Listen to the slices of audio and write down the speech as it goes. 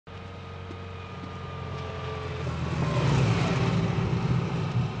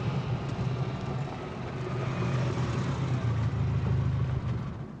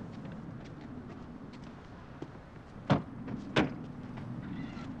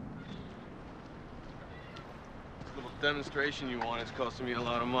little demonstration you want is costing me a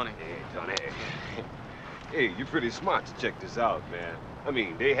lot of money. Hey, Tony. Hey, you're pretty smart to check this out, man. I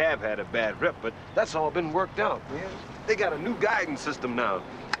mean, they have had a bad rep, but that's all been worked out, man. They got a new guidance system now.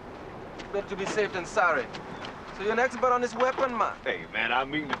 Better be safe than sorry. So you're an expert on this weapon, man? Hey, man, I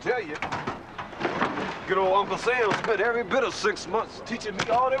mean to tell you. Good old Uncle Sam spent every bit of 6 months teaching me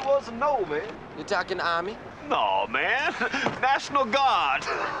all there was to know, man. You talking Army? No, man. National Guard.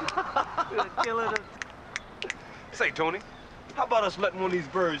 Killing it. Say, Tony, how about us letting one of these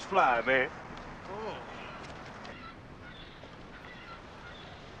birds fly, man?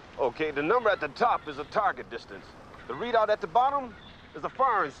 Okay, the number at the top is a target distance. The readout at the bottom is a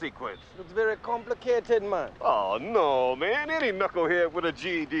firing sequence. Looks very complicated, man. Oh, no, man. Any knucklehead with a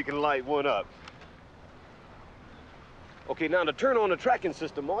GED can light one up. Okay, now to turn on the tracking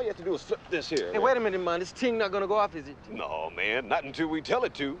system, all you have to do is flip this here. Hey, wait a minute, man. This thing not gonna go off, is it? No, man. Not until we tell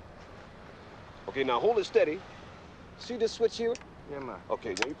it to. Okay, now hold it steady. See this switch here? Yeah, man.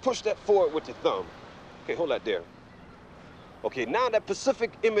 Okay, now you push that forward with your thumb. Okay, hold that there. Okay, now that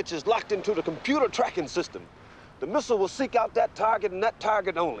Pacific image is locked into the computer tracking system. The missile will seek out that target and that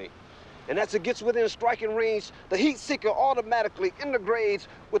target only. And as it gets within striking range, the heat seeker automatically integrates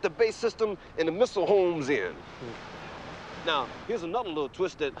with the base system and the missile homes in. Now, here's another little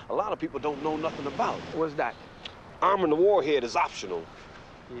twist that a lot of people don't know nothing about. What's that? Arming the warhead is optional.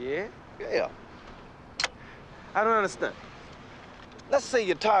 Yeah? Yeah. I don't understand. Let's say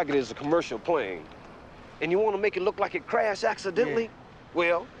your target is a commercial plane, and you want to make it look like it crashed accidentally. Yeah.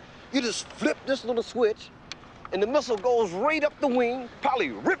 Well, you just flip this little switch, and the missile goes right up the wing,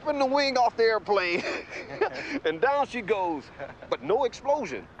 probably ripping the wing off the airplane, and down she goes, but no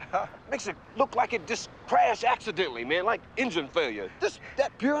explosion. Makes it look like it just crashed accidentally, man, like engine failure. Just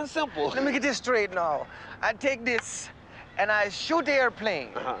that pure and simple. Let me get this straight now. I take this, and I shoot the airplane,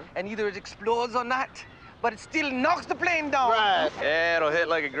 and either it explodes or not, but it still knocks the plane down. Right. Yeah, it'll hit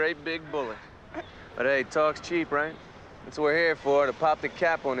like a great big bullet. But hey, talk's cheap, right? That's what we're here for, to pop the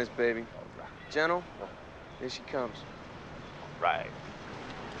cap on this baby. Gentle, here she comes. Right.